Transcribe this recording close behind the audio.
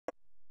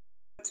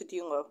to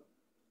D-Lo.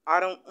 I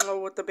don't know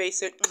what the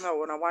basic, no,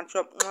 when I want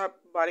your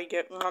body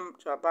get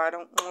chop. I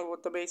don't know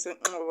what the basic,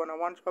 no, when I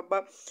want your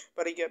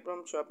body get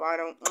chop. I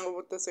don't know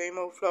what the same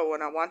old flow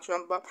when I want your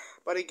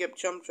body get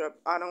chop.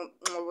 I don't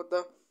know what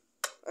the,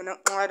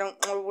 I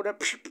don't know what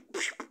the,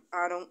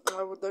 I don't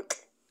know what the,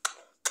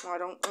 I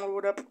don't know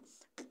what the,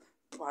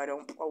 I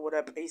don't know what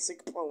a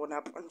basic blowing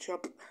up and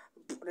chop.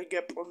 Body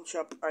get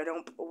chop. I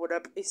don't know what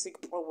a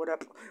basic blow it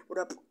up,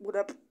 what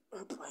up.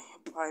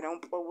 I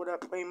don't blow it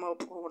up, play more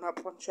blowing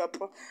up on chop.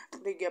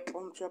 They get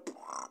chop.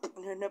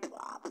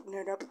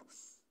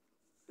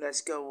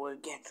 Let's go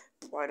again.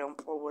 Why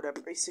don't blow it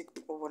up,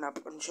 basic blowing up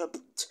on chop.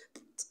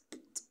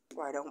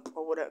 Why don't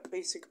blow it up,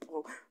 basic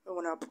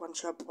blowing up on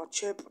chop, on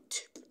chip.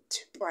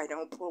 Why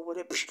don't blow it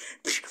up,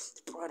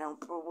 why don't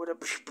blow it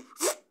up.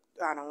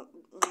 I don't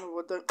know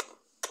what the,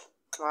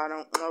 I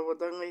don't know what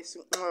the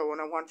basic when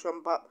I want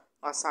jump up.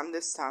 Last time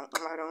this time,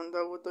 I don't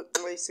know what the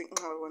basic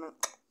when I.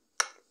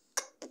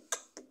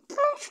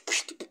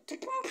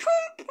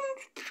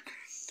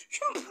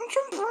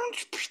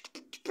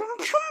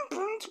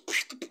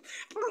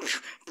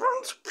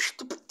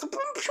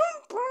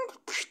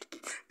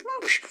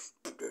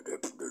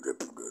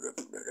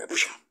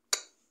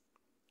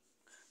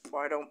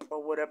 I don't know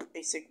what up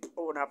basic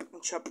what up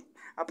and chop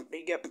up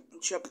big up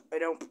and chop. I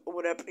don't know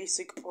what up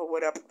basic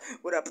what up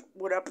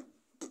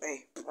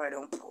hey I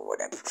don't know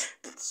what up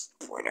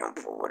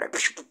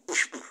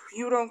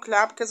you don't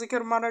clap because I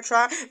could wanna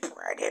try I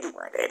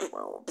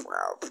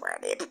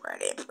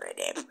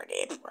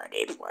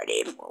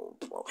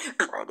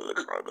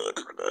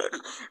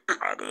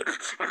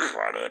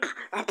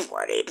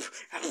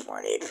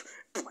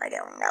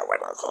don't know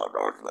what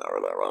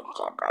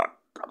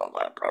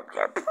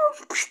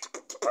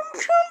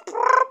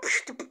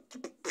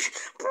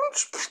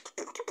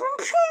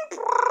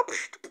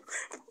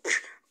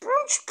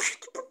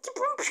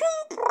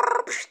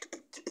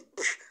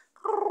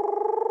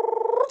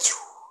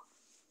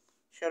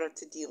shout out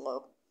to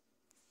D-Lo.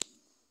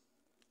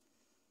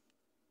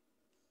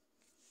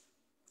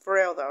 For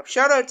real though,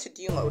 shout out to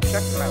D-Lo,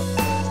 check him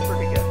out.